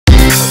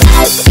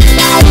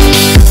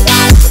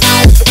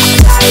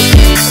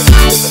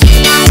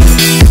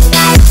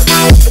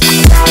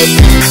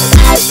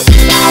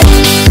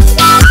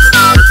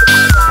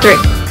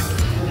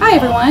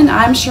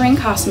I'm Shereen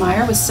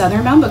Kostmayer with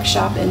Southern Bound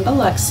Bookshop in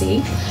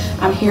Biloxi.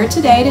 I'm here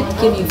today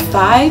to give you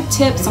 5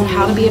 tips on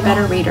how to be a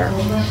better reader.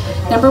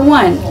 Number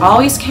 1,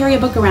 always carry a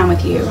book around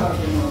with you.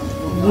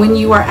 When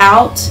you are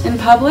out in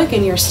public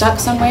and you're stuck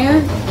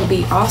somewhere, it would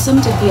be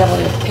awesome to be able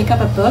to pick up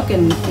a book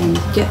and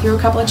get through a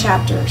couple of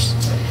chapters.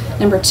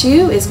 Number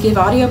 2 is give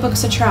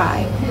audiobooks a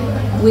try.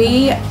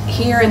 We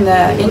here in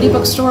the indie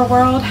bookstore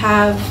world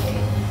have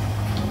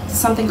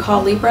something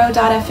called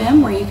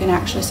Libro.fm where you can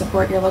actually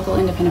support your local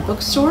independent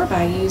bookstore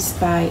by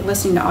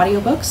listening to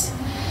audiobooks.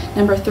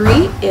 Number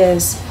 3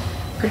 is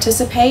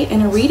participate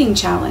in a reading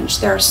challenge.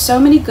 There are so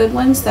many good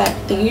ones that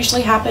they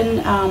usually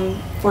happen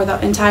for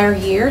the entire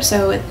year,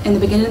 so in the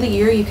beginning of the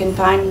year you can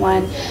find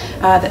one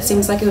that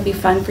seems like it would be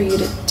fun for you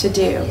to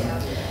do.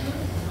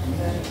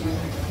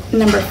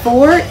 Number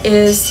 4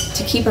 is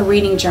to keep a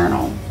reading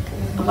journal.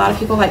 A lot of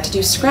people like to do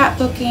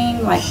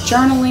scrapbooking, like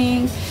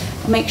journaling.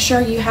 Make sure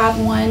you have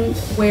one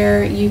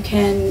where you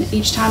can,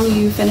 each time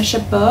you finish a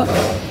book,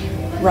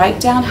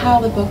 write down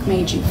how the book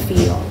made you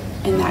feel.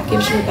 And that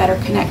gives you a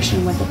better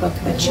connection with the book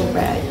that you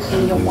read,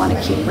 and you'll want to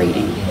keep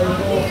reading.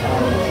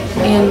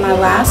 And my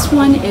last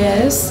one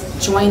is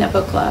join a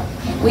book club.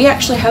 We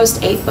actually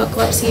host 8 book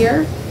clubs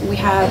here. We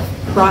have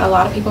brought a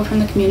lot of people from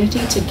the community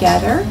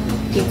together,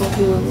 people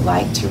who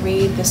like to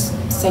read the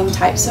same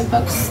types of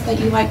books that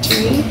you like to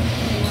read.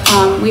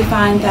 We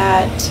find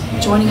that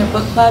joining a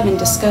book club and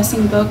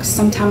discussing books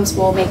sometimes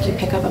will make you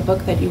pick up a book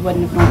that you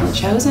wouldn't have normally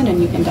chosen,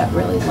 and you end up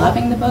really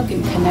loving the book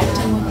and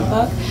connecting with the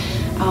book.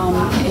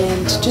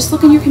 And just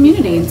look in your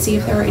community and see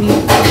if there are any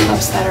book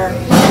clubs that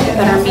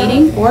are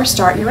meeting, or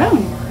start your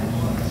own.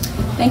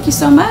 Thank you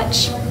so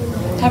much.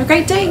 Have a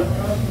great day.